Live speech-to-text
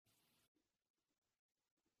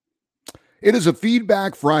It is a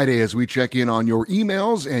Feedback Friday as we check in on your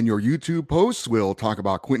emails and your YouTube posts. We'll talk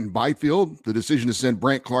about Quentin Byfield, the decision to send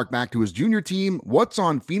Brandt Clark back to his junior team, what's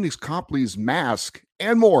on Phoenix Copley's mask,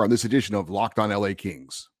 and more on this edition of Locked on LA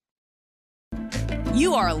Kings.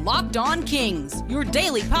 You are Locked On Kings, your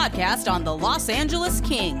daily podcast on the Los Angeles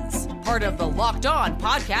Kings, part of the Locked On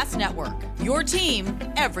Podcast Network, your team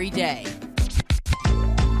every day.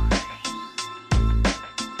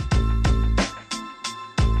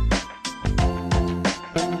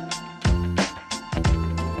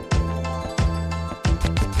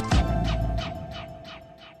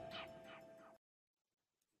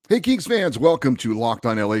 Hey, Kings fans, welcome to Locked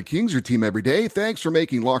on LA Kings, your team every day. Thanks for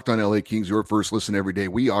making Locked on LA Kings your first listen every day.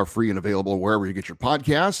 We are free and available wherever you get your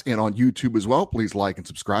podcasts and on YouTube as well. Please like and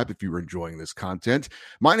subscribe if you're enjoying this content.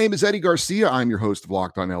 My name is Eddie Garcia. I'm your host of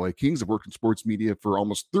Locked on LA Kings. I've worked in sports media for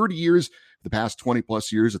almost 30 years, the past 20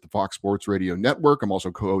 plus years at the Fox Sports Radio Network. I'm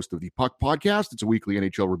also co-host of the Puck Podcast. It's a weekly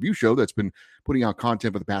NHL review show that's been putting out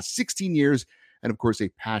content for the past 16 years. And of course, a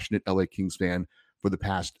passionate LA Kings fan for the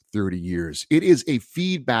past 30 years. It is a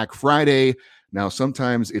Feedback Friday. Now,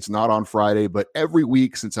 sometimes it's not on Friday, but every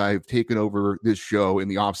week since I've taken over this show in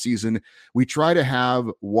the off season, we try to have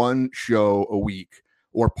one show a week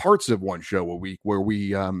or parts of one show a week where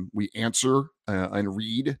we answer and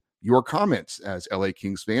read your comments as LA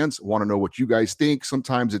Kings fans. Want to know what you guys think.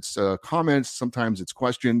 Sometimes it's comments, sometimes it's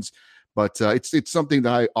questions, but it's something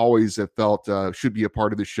that I always have felt should be a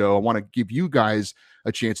part of the show. I want to give you guys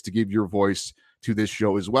a chance to give your voice to this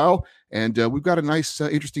show as well. And we've got a nice,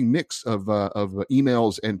 interesting mix of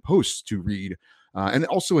emails and posts to read. And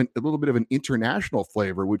also a little bit of an international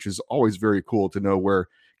flavor, which is always very cool to know where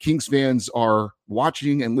Kings fans are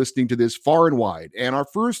watching and listening to this far and wide. And our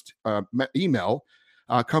first email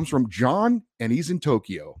comes from John, and he's in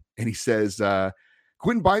Tokyo. And he says,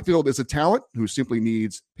 Quentin Byfield is a talent who simply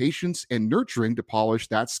needs patience and nurturing to polish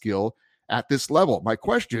that skill at this level. My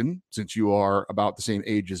question, since you are about the same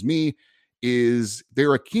age as me, is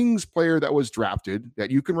there a Kings player that was drafted that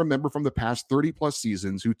you can remember from the past 30 plus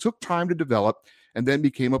seasons who took time to develop and then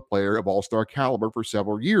became a player of all-star caliber for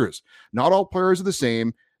several years? Not all players are the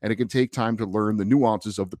same, and it can take time to learn the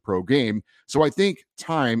nuances of the pro game. So I think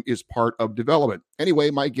time is part of development. Anyway,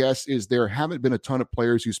 my guess is there haven't been a ton of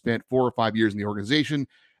players who spent 4 or 5 years in the organization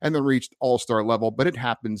and then reached all-star level, but it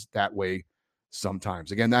happens that way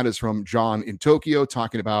sometimes. Again, that is from John in Tokyo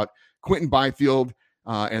talking about Quentin Byfield,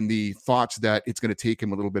 and the thoughts that it's going to take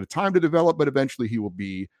him a little bit of time to develop, but eventually he will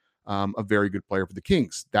be a very good player for the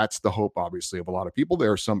Kings. That's the hope, obviously, of a lot of people.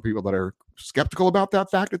 There are some people that are skeptical about that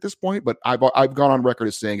fact at this point, but I've gone on record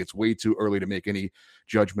as saying it's way too early to make any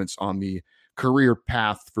judgments on the career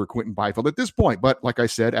path for Quentin Byfield at this point. But like I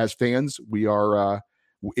said, as fans, we are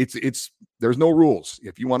there's no rules.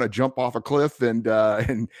 If you want to jump off a cliff and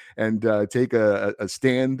take a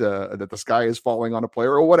stand that the sky is falling on a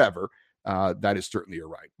player or whatever, that is certainly your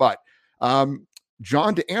right. But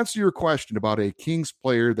John, to answer your question about a Kings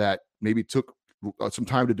player that maybe took some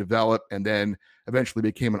time to develop and then eventually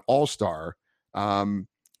became an all-star,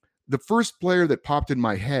 the first player that popped in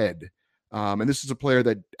my head, and this is a player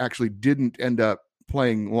that actually didn't end up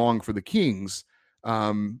playing long for the Kings.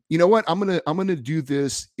 You know what? I'm gonna do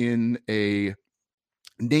this in a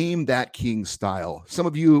name that Kings style. Some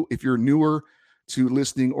of you, if you're newer to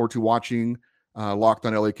listening or to watching Locked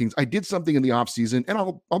on LA Kings, I did something in the off season, and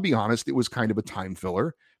I'll be honest, it was kind of a time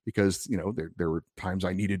filler because there were times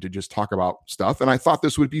I needed to just talk about stuff, and I thought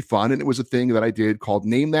this would be fun, and it was a thing that I did called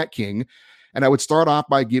Name That King, and I would start off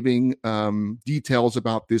by giving details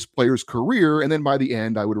about this player's career, and then by the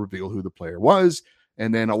end I would reveal who the player was,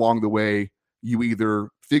 and then along the way you either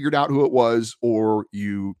figured out who it was or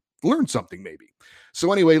you learned something maybe.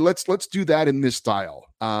 So anyway, let's do that in this style.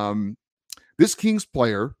 This Kings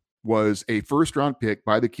player was a first-round pick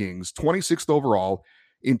by the Kings, 26th overall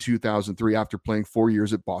in 2003 after playing 4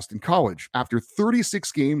 years at Boston College. After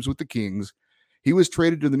 36 games with the Kings, he was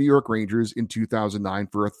traded to the New York Rangers in 2009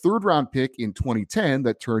 for a third-round pick in 2010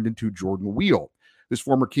 that turned into Jordan Weal. This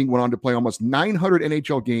former King went on to play almost 900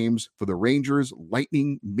 NHL games for the Rangers,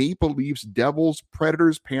 Lightning, Maple Leafs, Devils,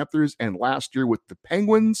 Predators, Panthers, and last year with the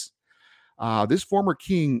Penguins. This former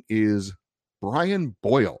King is Brian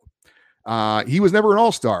Boyle. He was never an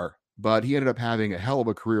all-star, but he ended up having a hell of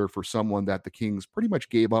a career for someone that the Kings pretty much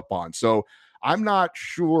gave up on. So I'm not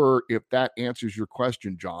sure if that answers your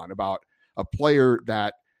question, John, about a player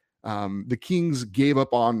that the Kings gave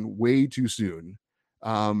up on way too soon.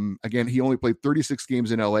 Again, he only played 36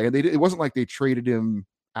 games in LA, and it wasn't like they traded him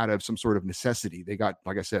out of some sort of necessity. They got,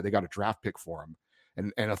 like I said, they got a draft pick for him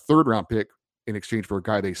and a third round pick in exchange for a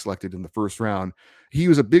guy they selected in the first round. He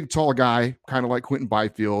was a big, tall guy, kind of like Quinton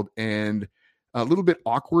Byfield, and a little bit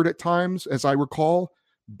awkward at times, as I recall.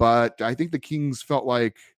 But I think the Kings felt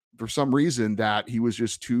like, for some reason, that he was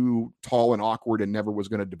just too tall and awkward and never was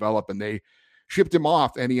going to develop. And they shipped him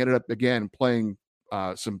off, and he ended up, again, playing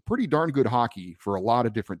some pretty darn good hockey for a lot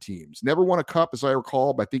of different teams. Never won a cup, as I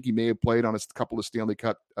recall, but I think he may have played on a couple of Stanley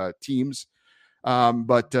Cup teams.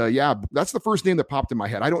 Yeah, that's the first name that popped in my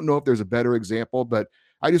head. I don't know if there's a better example, but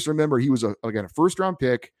I just remember he was, again, a first-round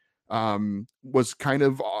pick, was kind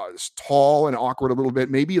of tall and awkward a little bit,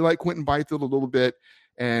 maybe like Quinton Byfield a little bit.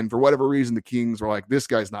 And for whatever reason, the Kings were like, this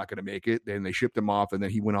guy's not going to make it. Then they shipped him off, and then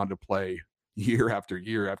he went on to play year after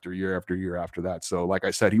year after year after year after that. So like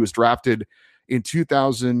I said, he was drafted in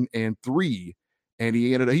 2003, and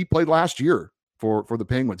he played last year for the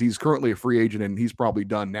Penguins. He's currently a free agent, and he's probably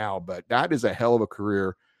done now, but that is a hell of a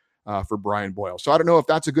career for Brian Boyle. So I don't know if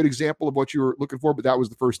that's a good example of what you were looking for, but that was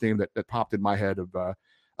the first name that popped in my head of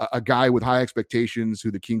a guy with high expectations who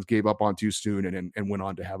the Kings gave up on too soon and went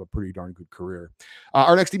on to have a pretty darn good career.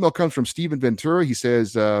 Our next email comes from Steven Ventura. He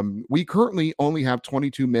says, we currently only have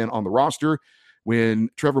 22 men on the roster. When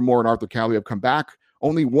Trevor Moore and Arthur Kaliyev come back,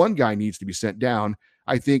 only one guy needs to be sent down.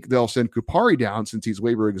 I think they'll send Kupari down since he's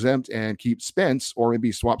waiver exempt and keep Spence, or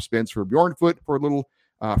maybe swap Spence for Bjornfoot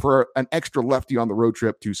for an extra lefty on the road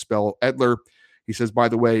trip to spell Edler. He says, by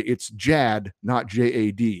the way, it's Jad, not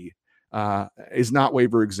J-A-D. Is not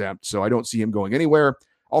waiver exempt, so I don't see him going anywhere.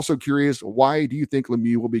 Also curious, why do you think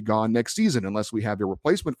Lemieux will be gone next season unless we have a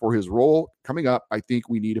replacement for his role coming up? I think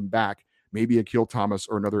we need him back. Maybe Akil Thomas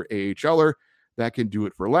or another AHLer that can do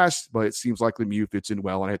it for less, but it seems like Lemieux fits in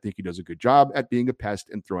well, and I think he does a good job at being a pest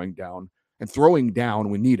and throwing down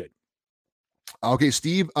when needed. Okay,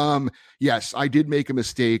 Steve. Yes, I did make a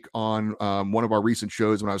mistake on one of our recent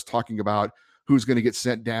shows when I was talking about who's going to get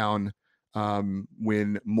sent down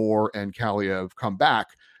when Moore and Kaliyev come back.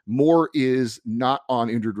 Moore is not on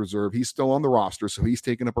injured reserve. He's still on the roster, so he's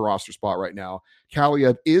taking up a roster spot right now.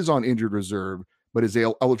 Kaliyev is on injured reserve, but is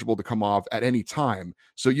eligible to come off at any time.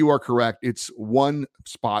 So you are correct. It's one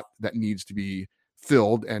spot that needs to be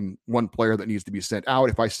filled and one player that needs to be sent out.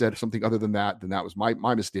 If I said something other than that, then that was my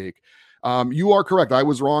mistake. You are correct. I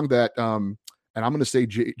was wrong that, and I'm going to say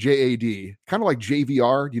JAD, kind of like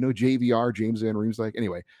JVR. Do you know JVR, James Van Riemsdyk?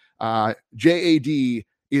 Anyway, JAD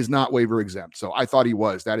is not waiver exempt. So I thought he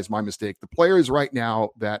was. That is my mistake. The players right now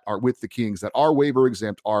that are with the Kings that are waiver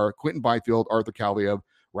exempt are Quinton Byfield, Arthur Kaliyev,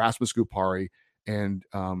 Rasmus Kupari, and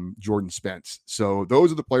Jordan Spence. So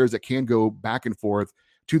those are the players that can go back and forth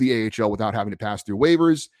to the AHL without having to pass through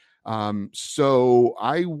waivers. So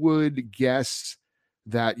I would guess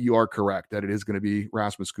that you are correct, that it is going to be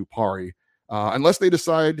Rasmus Kupari, unless they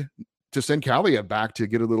decide to send Kaliyev back to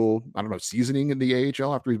get a little, I don't know, seasoning in the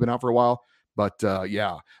AHL after he's been out for a while. But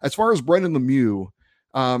yeah, as far as Brendan Lemieux,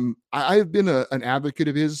 I've been an advocate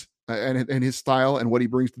of his and his style and what he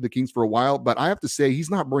brings to the Kings for a while, but I have to say he's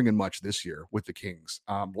not bringing much this year with the Kings.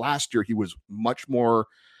 Last year, he was much more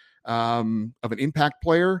of an impact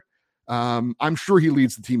player. I'm sure he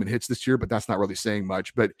leads the team in hits this year, but that's not really saying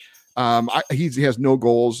much. But he has no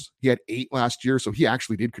goals. He had 8 last year, so he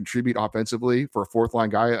actually did contribute offensively for a fourth line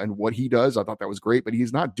guy. And what he does, I thought that was great, but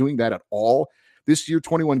he's not doing that at all this year.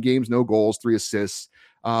 21 games, no goals, 3 assists.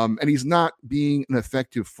 And he's not being an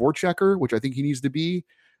effective forechecker, which I think he needs to be.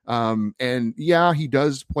 And yeah, he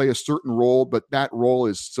does play a certain role, but that role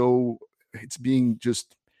is it's being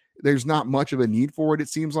just, there's not much of a need for it, it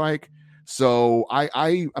seems like. So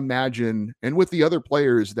I imagine, and with the other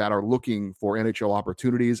players that are looking for NHL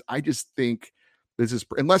opportunities, I just think this is,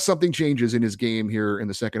 unless something changes in his game here in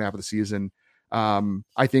the second half of the season,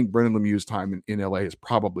 I think Brendan Lemieux's time in LA is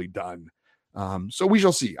probably done. So we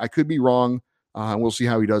shall see. I could be wrong. We'll see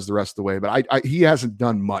how he does the rest of the way, but he hasn't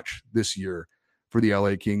done much this year for the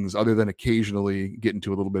LA Kings other than occasionally get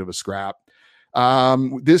into a little bit of a scrap.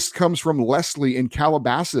 This comes from Leslie in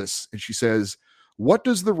Calabasas, and she says, what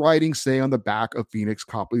does the writing say on the back of Phoenix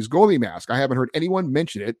Copley's goalie mask? I haven't heard anyone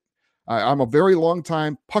mention it. I'm a very long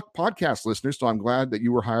time Puck podcast listener, so I'm glad that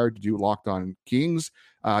you were hired to do Locked On Kings.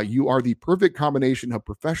 You are the perfect combination of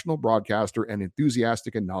professional broadcaster and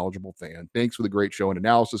enthusiastic and knowledgeable fan. Thanks for the great show and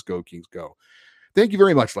analysis. Go Kings, go. Thank you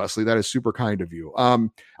very much, Leslie. That is super kind of you.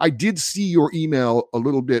 I did see your email a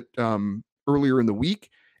little bit earlier in the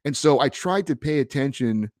week, and so I tried to pay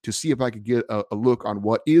attention to see if I could get a look on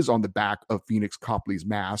what is on the back of Phoenix Copley's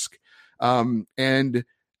mask. And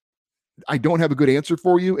I don't have a good answer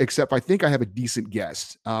for you, except I think I have a decent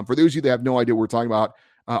guess. For those of you that have no idea what we're talking about,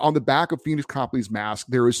 on the back of Phoenix Copley's mask,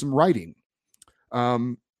 there is some writing.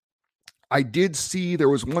 I did see there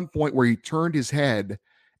was one point where he turned his head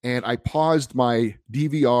and I paused my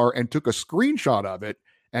DVR and took a screenshot of it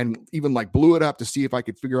and even like blew it up to see if I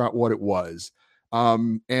could figure out what it was.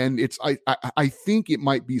 And it's I think it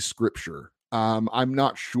might be scripture. I'm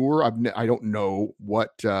not sure. I don't know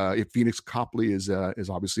what if Phoenix Copley is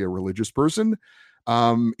obviously a religious person.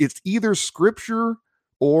 It's either scripture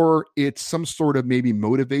or it's some sort of maybe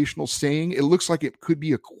motivational saying. It looks like it could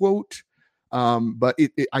be a quote, but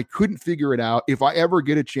I couldn't figure it out. If I ever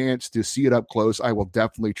get a chance to see it up close, I will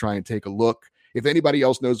definitely try and take a look. If anybody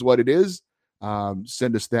else knows what it is,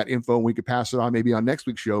 send us that info and we could pass it on maybe on next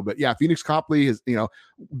week's show. But yeah, Phoenix Copley is,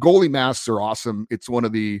 goalie masks are awesome. It's one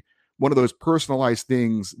of those personalized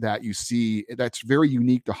things that you see that's very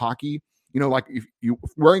unique to hockey. Like if you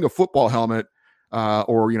wearing a football helmet,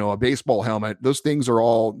 or a baseball helmet, those things are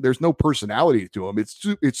all, there's no personality to them.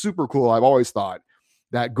 It's super cool. I've always thought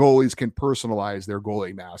that goalies can personalize their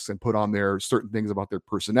goalie masks and put on their certain things about their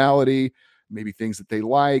personality, maybe things that they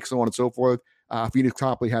like, so on and so forth. Phoenix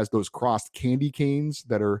Copley has those crossed candy canes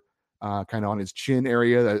that are kind of on his chin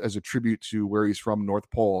area as a tribute to where he's from,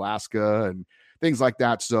 North Pole, Alaska, and things like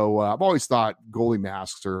that. So I've always thought goalie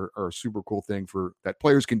masks are a super cool thing that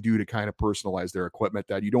players can do to kind of personalize their equipment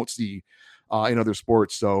that you don't see in other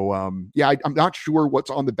sports. So I'm not sure what's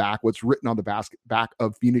written on the back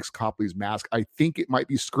of Phoenix Copley's mask. I think it might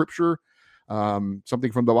be scripture,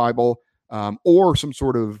 something from the Bible, or some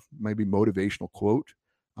sort of maybe motivational quote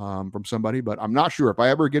from somebody, but I'm not sure. If I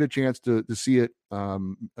ever get a chance to see it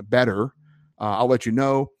better, I'll let you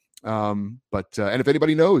know. And if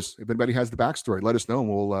anybody knows, if anybody has the backstory, let us know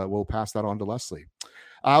and we'll pass that on to Leslie.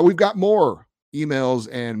 We've got more emails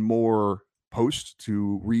and more posts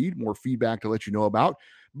to read, more feedback to let you know about.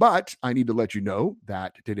 But I need to let you know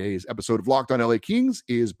that today's episode of Locked on LA Kings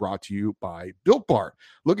is brought to you by Built Bar.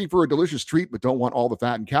 Looking for a delicious treat but don't want all the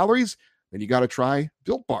fat and calories? Then you got to try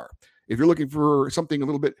Built Bar. If you're looking for something a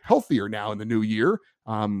little bit healthier now in the new year,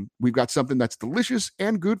 we've got something that's delicious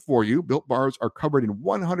and good for you. Built Bars are covered in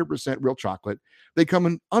 100% real chocolate. They come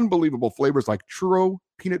in unbelievable flavors like churro,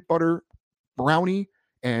 peanut butter, brownie,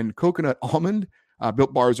 and coconut almond.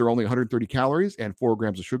 Built Bars are only 130 calories and 4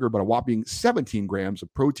 grams of sugar, but a whopping 17 grams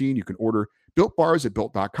of protein. You can order Built Bars at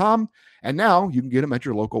Built.com. And now you can get them at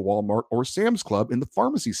your local Walmart or Sam's Club in the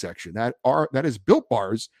pharmacy section. That is Built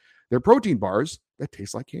Bars. They're protein bars that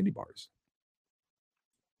taste like candy bars.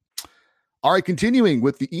 All right, continuing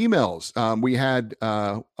with the emails. We had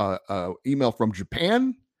an email from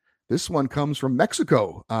Japan. This one comes from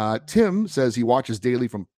Mexico. Tim says he watches daily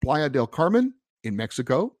from Playa del Carmen in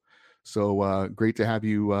Mexico. So great to have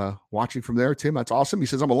you watching from there, Tim. That's awesome. He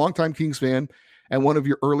says, I'm a longtime Kings fan and one of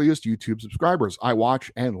your earliest YouTube subscribers. I watch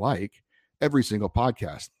and like every single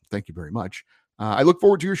podcast. Thank you very much. I look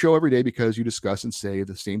forward to your show every day because you discuss and say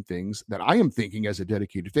the same things that I am thinking as a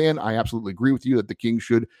dedicated fan. I absolutely agree with you that the Kings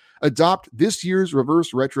should adopt this year's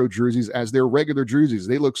reverse retro jerseys as their regular jerseys.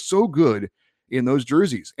 They look so good in those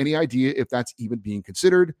jerseys. Any idea if that's even being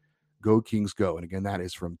considered? Go Kings go. And again, that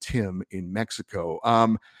is from Tim in Mexico.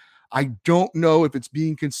 I don't know if it's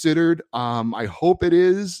being considered. I hope it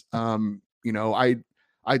is.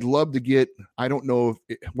 I'd love to get, I don't know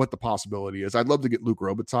what the possibility is. I'd love to get Luc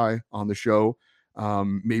Robitaille on the show,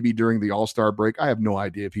 maybe during the All-Star break. I have no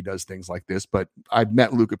idea if he does things like this, but I've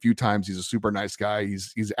met Luc a few times. He's a super nice guy.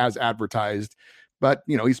 He's as advertised, but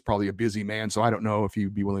he's probably a busy man. So I don't know if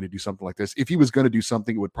he'd be willing to do something like this. If he was going to do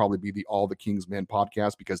something, it would probably be the All the Kings Men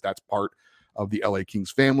podcast, because that's part of the LA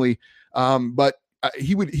Kings family. But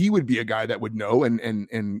he would be a guy that would know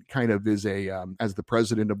and kind of is as the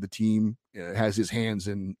president of the team, has his hands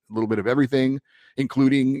in a little bit of everything,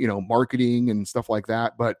 including marketing and stuff like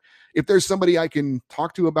that. But if there's somebody I can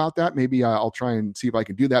talk to about that, maybe I'll try and see if I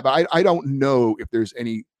can do that. But I don't know if there's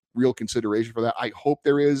any real consideration for that. I hope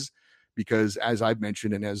there is, because as I've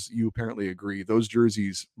mentioned, and as you apparently agree, those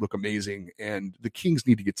jerseys look amazing, and the Kings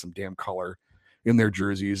need to get some damn color in their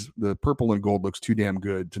jerseys. The purple and gold looks too damn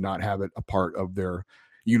good to not have it a part of their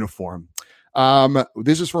uniform.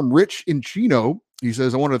 This is from Rich in Chino. He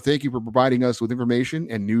says, I want to thank you for providing us with information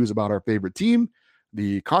and news about our favorite team.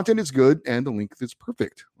 The content is good and the length is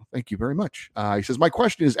perfect. Well, thank you very much. He says, my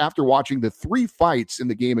question is, after watching the 3 fights in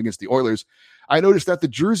the game against the Oilers, I noticed that the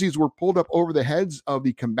jerseys were pulled up over the heads of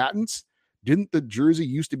the combatants. Didn't the jersey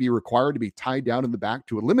used to be required to be tied down in the back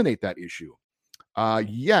to eliminate that issue?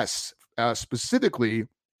 Yes. Specifically,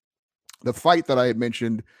 the fight that I had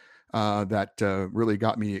mentioned that really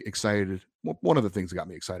got me excited. Well, one of the things that got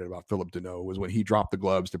me excited about Phillip Danault was when he dropped the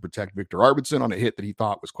gloves to protect Victor Arvidsson on a hit that he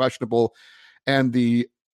thought was questionable. And the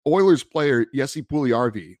Oilers player, Jesse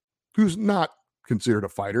Puljujärvi, who's not considered a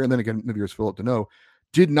fighter, and then again, here's Phillip Danault,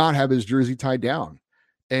 did not have his jersey tied down.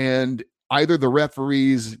 And either the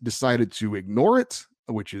referees decided to ignore it,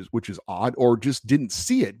 which is odd, or just didn't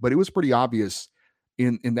see it. But it was pretty obvious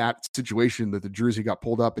in that situation that the jersey got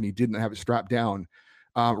pulled up and he didn't have it strapped down.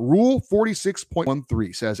 Rule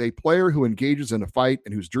 46.13 says a player who engages in a fight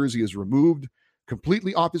and whose jersey is removed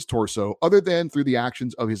completely off his torso, other than through the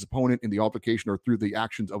actions of his opponent in the altercation or through the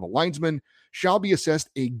actions of a linesman, shall be assessed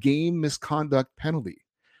a game misconduct penalty.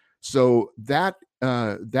 So that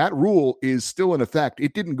rule is still in effect.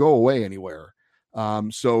 It didn't go away anywhere.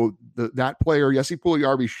 So that player, Jesse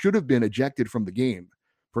Puljujarvi, should have been ejected from the game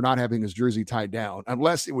for not having his jersey tied down,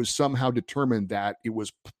 unless it was somehow determined that it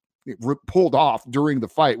was pulled off during the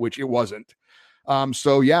fight, which it wasn't.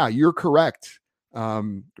 So yeah, you're correct,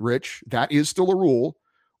 Rich. That is still a rule.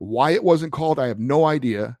 Why it wasn't called, I have no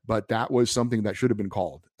idea, but that was something that should have been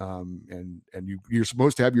called. And you're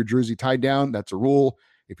supposed to have your jersey tied down. That's a rule.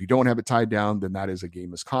 If you don't have it tied down, then that is a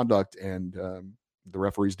game misconduct, and the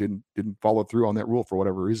referees didn't follow through on that rule for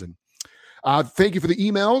whatever reason. Thank you for the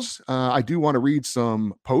emails. I do want to read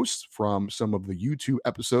some posts from some of the YouTube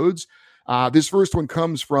episodes. This first one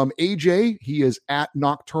comes from AJ. He is at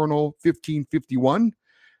Nocturnal 1551,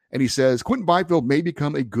 and he says, Quinton Byfield may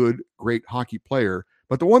become a great hockey player,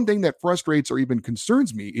 but the one thing that frustrates or even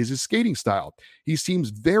concerns me is his skating style. He seems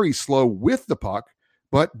very slow with the puck,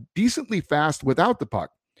 but decently fast without the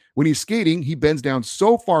puck. When he's skating, he bends down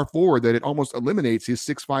so far forward that it almost eliminates his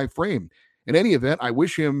 6'5" frame. In any event, I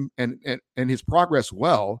wish him and his progress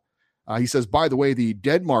well. He says, by the way, the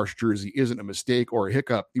Deadmarsh jersey isn't a mistake or a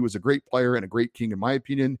hiccup. He was a great player and a great king, in my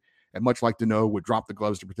opinion, and much like Danault would drop the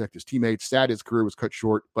gloves to protect his teammates. Sad his career was cut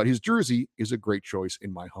short, but his jersey is a great choice,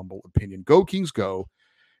 in my humble opinion. Go Kings, go.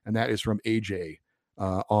 And that is from AJ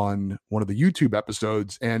on one of the YouTube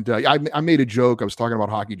episodes. And I made a joke. I was talking about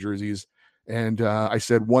hockey jerseys. And I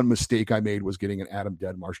said one mistake I made was getting an Adam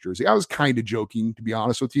Deadmarsh jersey. I was kind of joking, to be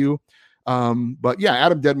honest with you. But yeah,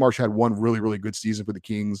 Adam Deadmarsh had one really, really good season for the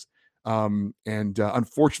Kings.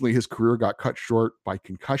 Unfortunately, his career got cut short by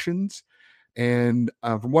concussions. And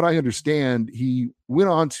from what I understand, he went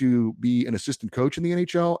on to be an assistant coach in the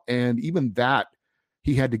NHL. And even that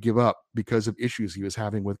he had to give up because of issues he was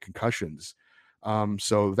having with concussions.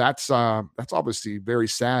 So that's obviously very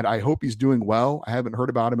sad. I hope he's doing well. I haven't heard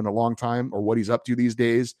about him in a long time or what he's up to these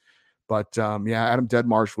days. But yeah, Adam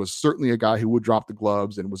Deadmarsh was certainly a guy who would drop the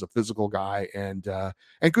gloves and was a physical guy and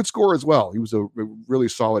could score as well. He was a really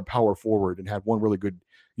solid power forward and had one really good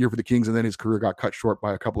year for the Kings. And then his career got cut short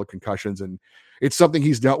by a couple of concussions. And it's something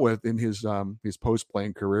he's dealt with in his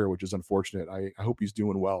post-playing career, which is unfortunate. I hope he's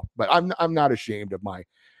doing well. But I'm not ashamed of my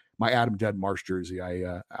Adam Deadmarsh jersey.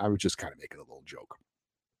 I was just kind of making a little joke.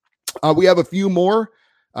 We have a few more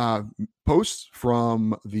posts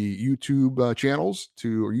from the YouTube channels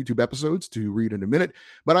or YouTube episodes to read in a minute.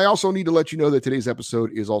 But I also need to let you know that today's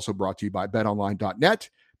episode is also brought to you by BetOnline.net.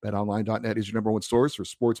 BetOnline.net is your number one source for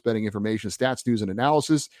sports betting information, stats, news, and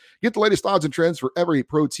analysis. Get the latest odds and trends for every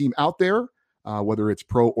pro team out there, whether it's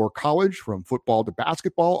pro or college, from football to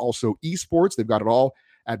basketball, also esports. They've got it all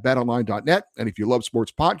at betonline.net. And if you love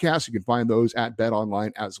sports podcasts, you can find those at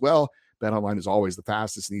BetOnline as well. BetOnline is always the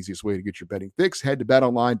fastest and easiest way to get your betting fix. Head to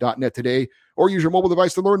betonline.net today or use your mobile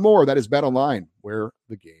device to learn more. That is BetOnline, where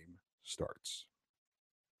the game starts.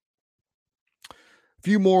 A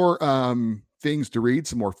few more things to read,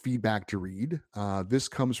 some more feedback to read. This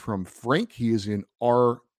comes from Frank. He is in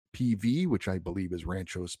RPV, which I believe is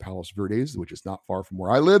Ranchos Palos Verdes, which is not far from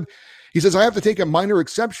where I live. He says, I have to take a minor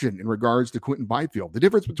exception in regards to Quinton Byfield. The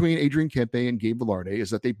difference between Adrian Kempe and Gabe Velarde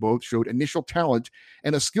is that they both showed initial talent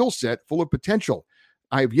and a skill set full of potential.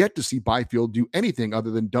 I have yet to see Byfield do anything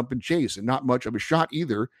other than dump and chase, and not much of a shot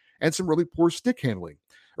either, and some really poor stick handling.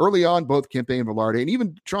 Early on, both Kempe and Velarde, and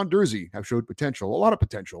even Sean Durzi, have showed potential, a lot of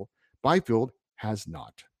potential. Byfield has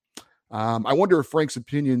not. I wonder if Frank's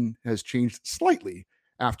opinion has changed slightly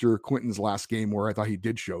after Quinton's last game, where I thought he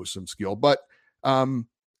did show some skill. But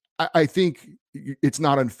I think it's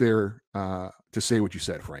not unfair to say what you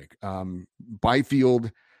said, Frank.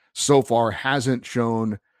 Byfield so far hasn't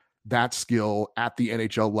shown that skill at the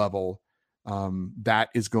NHL level that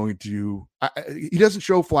is going to he doesn't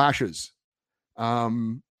show flashes.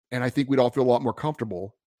 And I think we'd all feel a lot more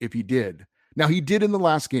comfortable if he did. Now, he did in the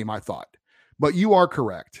last game, I thought. But you are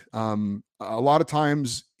correct. A lot of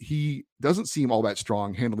times he doesn't seem all that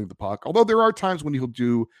strong handling the puck, although there are times when he'll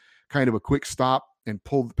do kind of a quick stop and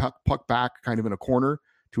pull the puck back kind of in a corner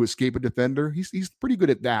to escape a defender. He's pretty good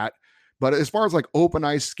at that. But as far as like open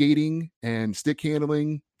ice skating and stick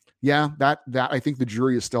handling, yeah, that I think the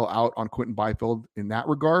jury is still out on Quinton Byfield in that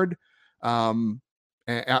regard. And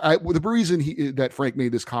the reason that Frank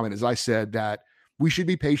made this comment is I said that we should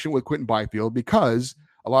be patient with Quinton Byfield because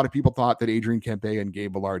a lot of people thought that Adrian Kempe and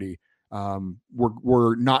Gabe Velarde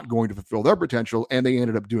were not going to fulfill their potential, and they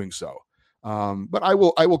ended up doing so. But I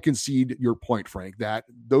will concede your point, Frank, that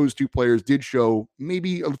those two players did show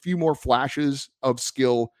maybe a few more flashes of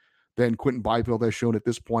skill than Quinton Byfield has shown at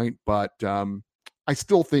this point. But I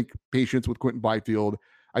still think patience with Quinton Byfield.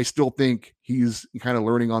 I still think he's kind of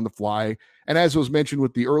learning on the fly. And as was mentioned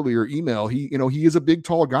with the earlier email, he is a big,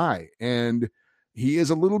 tall guy, and he is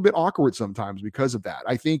a little bit awkward sometimes because of that.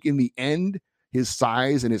 I think in the end, his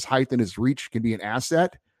size and his height and his reach can be an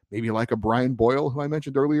asset, maybe like a Brian Boyle, who I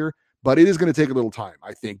mentioned earlier, but it is going to take a little time,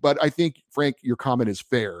 I think. But I think, Frank, your comment is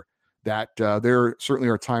fair that there certainly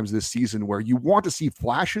are times this season where you want to see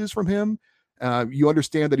flashes from him. You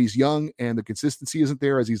understand that he's young and the consistency isn't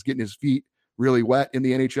there as he's getting his feet really wet in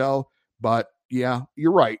the NHL. But yeah,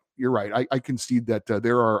 you're right. I concede that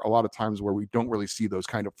there are a lot of times where we don't really see those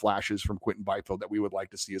kind of flashes from Quinton Byfield that we would like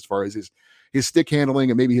to see as far as his stick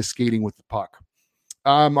handling and maybe his skating with the puck.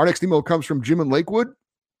 Our next email comes from Jim in Lakewood.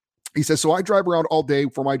 He says, so I drive around all day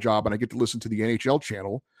for my job and I get to listen to the NHL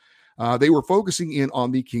channel. They were focusing in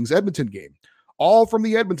on the Kings Edmonton game, all from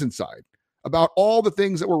the Edmonton side, about all the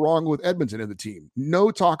things that were wrong with Edmonton and the team. No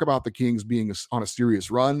talk about the Kings being on a serious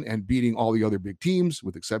run and beating all the other big teams,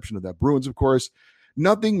 with exception of that Bruins, of course.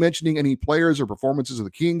 Nothing mentioning any players or performances of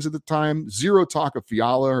the Kings at the time. Zero talk of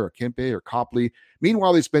Fiala or Kempe or Copley.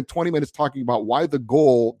 Meanwhile, they spent 20 minutes talking about why the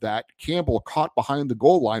goal that Campbell caught behind the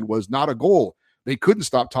goal line was not a goal. They couldn't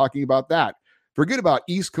stop talking about that. Forget about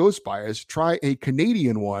East Coast bias. Try a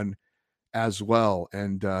Canadian one as well.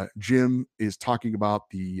 And Jim is talking about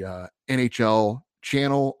the NHL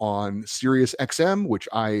channel on Sirius XM, which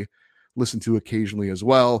I listen to occasionally as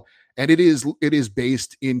well. And it is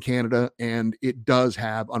based in Canada, and it does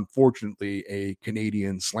have, unfortunately, a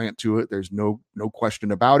Canadian slant to it. There's no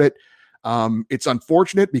question about it. It's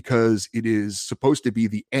unfortunate because it is supposed to be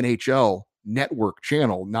the NHL network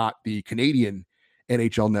channel, not the Canadian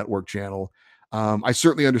NHL network channel. I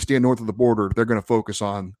certainly understand north of the border, they're going to focus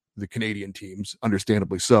on the Canadian teams,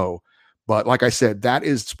 understandably so. But like I said, that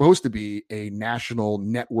is supposed to be a national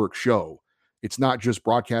network show. It's not just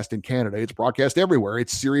broadcast in Canada. It's broadcast everywhere.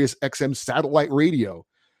 It's Sirius XM satellite radio.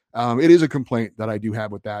 It is a complaint that I do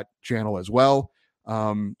have with that channel as well.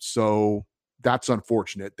 So that's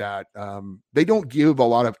unfortunate that they don't give a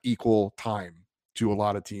lot of equal time to a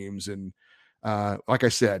lot of teams. And like I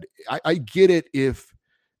said, I get it if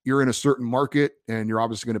you're in a certain market and you're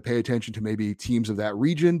obviously going to pay attention to maybe teams of that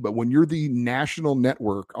region. But when you're the national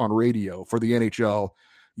network on radio for the NHL,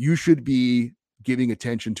 you should be giving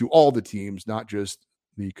attention to all the teams, not just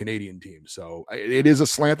the Canadian teams. So it is a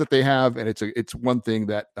slant that they have, and it's one thing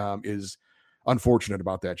that is unfortunate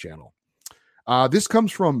about that channel. This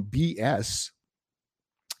comes from BS.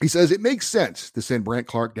 He says, it makes sense to send Brandt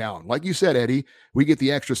Clarke down. Like you said, Eddie, we get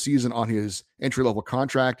the extra season on his entry-level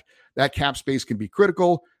contract. That cap space can be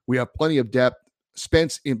critical. We have plenty of depth.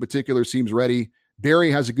 Spence, in particular, seems ready.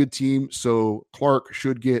 Barrie has a good team, so Clarke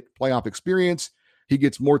should get playoff experience. He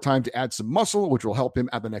gets more time to add some muscle, which will help him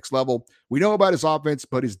at the next level. We know about his offense,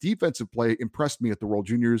 but his defensive play impressed me at the World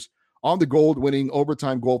Juniors. On the gold-winning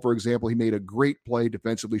overtime goal, for example, he made a great play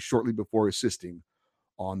defensively shortly before assisting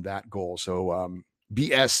on that goal. So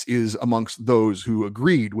BS is amongst those who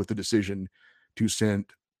agreed with the decision to send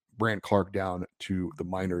Brandt Clarke down to the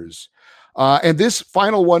minors. And this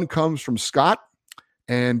final one comes from Scott.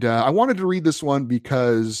 And I wanted to read this one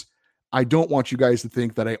because I don't want you guys to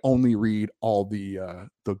think that I only read all the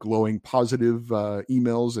glowing positive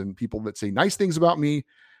emails and people that say nice things about me.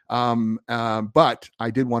 But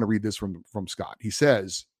I did want to read this from Scott. He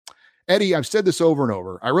says, Eddie, I've said this over and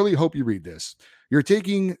over. I really hope you read this.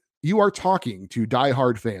 You are talking to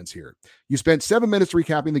diehard fans here. You spent 7 minutes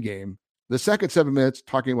recapping the game. The second 7 minutes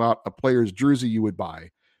talking about a player's jersey you would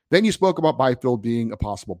buy. Then you spoke about Byfield being a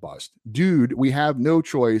possible bust. Dude, we have no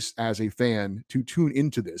choice as a fan to tune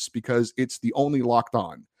into this because it's the only Locked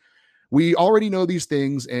On. We already know these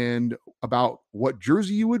things, and about what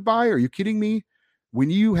jersey you would buy. Are you kidding me? When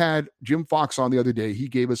you had Jim Fox on the other day, he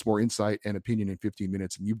gave us more insight and opinion in 15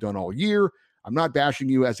 minutes, and you've done all year. I'm not bashing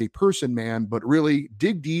you as a person, man, but really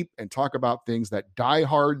dig deep and talk about things that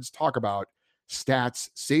diehards talk about. Stats,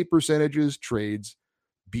 save percentages, trades,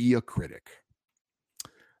 be a critic.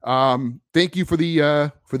 Thank you for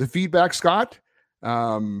the feedback, Scott.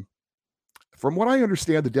 From what I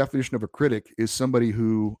understand, the definition of a critic is somebody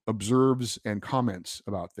who observes and comments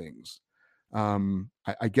about things.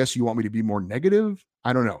 I guess you want me to be more negative.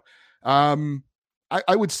 I don't know.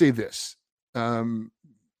 I would say this.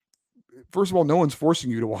 First of all, no one's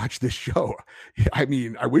forcing you to watch this show. I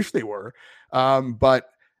mean, I wish they were. But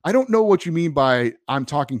I don't know what you mean by I'm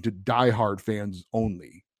talking to diehard fans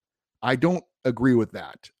only. I don't agree with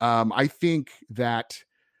that. I think that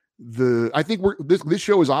this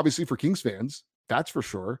show is obviously for Kings fans, that's for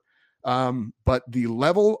sure. But the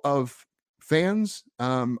level of fans,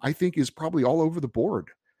 I think, is probably all over the board.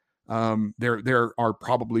 There are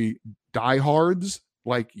probably diehards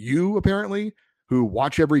like you, apparently, who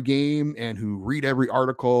watch every game and who read every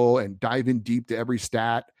article and dive in deep to every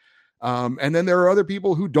stat. And then there are other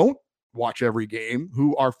people who don't watch every game,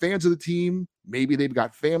 who are fans of the team. Maybe they've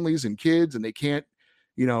got families and kids and they can't,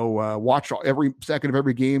 watch every second of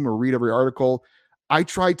every game or read every article. I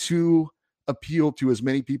try to appeal to as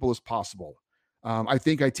many people as possible. I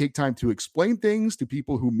think I take time to explain things to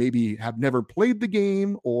people who maybe have never played the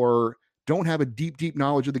game or don't have a deep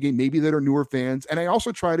knowledge of the game, maybe that are newer fans. And I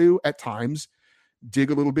also try to, at times,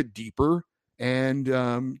 dig a little bit deeper and,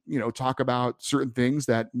 talk about certain things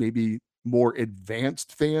that maybe more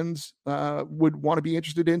advanced fans would want to be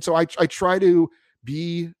interested in. So I try to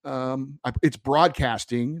be, it's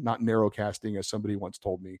broadcasting, not narrowcasting, as somebody once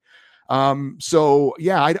told me. So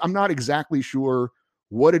yeah, I'm not exactly sure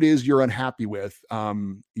what it is you're unhappy with.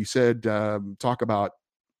 You said, talk about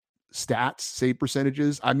stats, save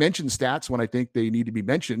percentages. I mentioned stats when I think they need to be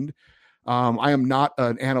mentioned. I am not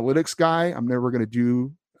an analytics guy. I'm never going to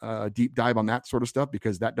do a deep dive on that sort of stuff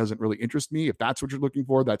because that doesn't really interest me. If that's what you're looking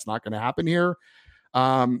for, that's not going to happen here.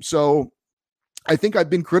 So I think I've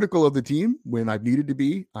been critical of the team when I've needed to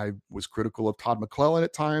be. I was critical of Todd McClellan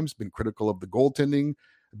at times, been critical of the goaltending.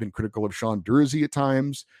 I've been critical of Sean Durzi at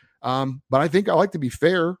times. But I think I like to be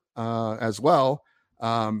fair as well.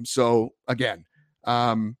 So again,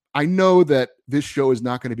 I know that this show is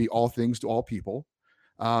not going to be all things to all people.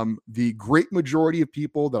 The great majority of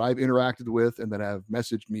people that I've interacted with and that have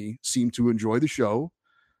messaged me seem to enjoy the show.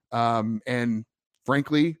 And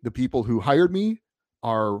frankly, the people who hired me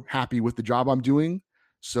are happy with the job I'm doing.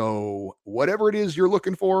 So whatever it is you're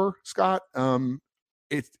looking for, Scott, I'm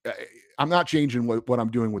not changing what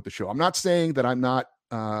I'm doing with the show. I'm not saying that I'm not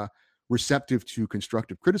receptive to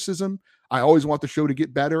constructive criticism. I always want the show to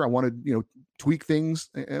get better. I want to, tweak things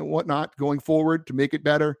and whatnot going forward to make it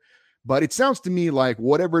better. But it sounds to me like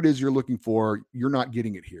whatever it is you're looking for, you're not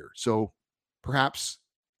getting it here. So perhaps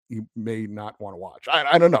you may not want to watch.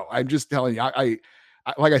 I don't know. I'm just telling you, I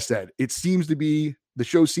like I said, the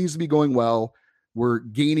show seems to be going well. We're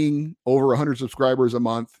gaining over 100 subscribers a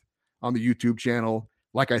month on the YouTube channel.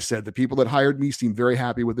 Like I said, the people that hired me seem very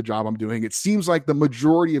happy with the job I'm doing. It seems like the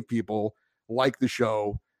majority of people like the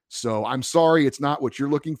show. So I'm sorry it's not what you're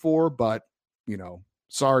looking for, but,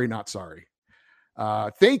 sorry, not sorry.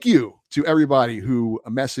 Thank you to everybody who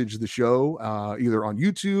messaged the show, either on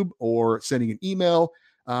YouTube or sending an email.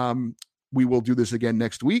 We will do this again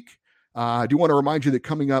next week. I do want to remind you that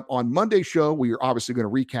coming up on Monday's show, we are obviously going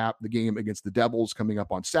to recap the game against the Devils coming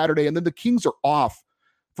up on Saturday. And then the Kings are off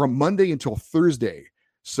from Monday until Thursday.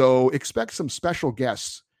 So expect some special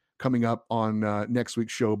guests coming up on next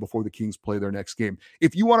week's show before the Kings play their next game.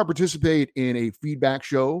 If you want to participate in a feedback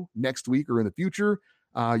show next week or in the future,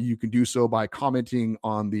 you can do so by commenting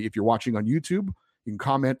if you're watching on YouTube, you can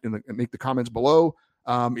comment and make the comments below.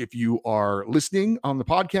 If you are listening on the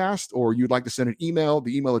podcast or you'd like to send an email,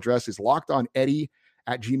 the email address is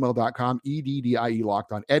lockedoneddie@gmail.com, EDDIE,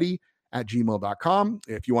 lockedoneddie@gmail.com.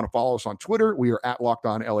 If you want to follow us on Twitter, we are at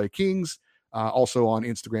LockedOnLAKings, also on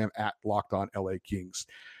Instagram at LockedOnLAKings.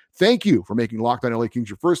 Thank you for making Locked On LA Kings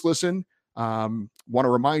your first listen. Want to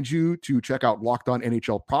remind you to check out Locked On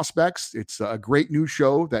NHL Prospects. It's a great new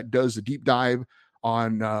show that does a deep dive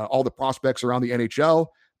on all the prospects around the NHL.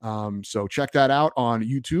 So check that out on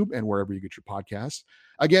YouTube and wherever you get your podcasts.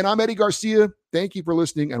 Again, I'm Eddie Garcia. Thank you for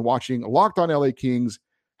listening and watching Locked On LA Kings.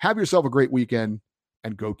 Have yourself a great weekend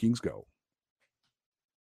and go Kings go.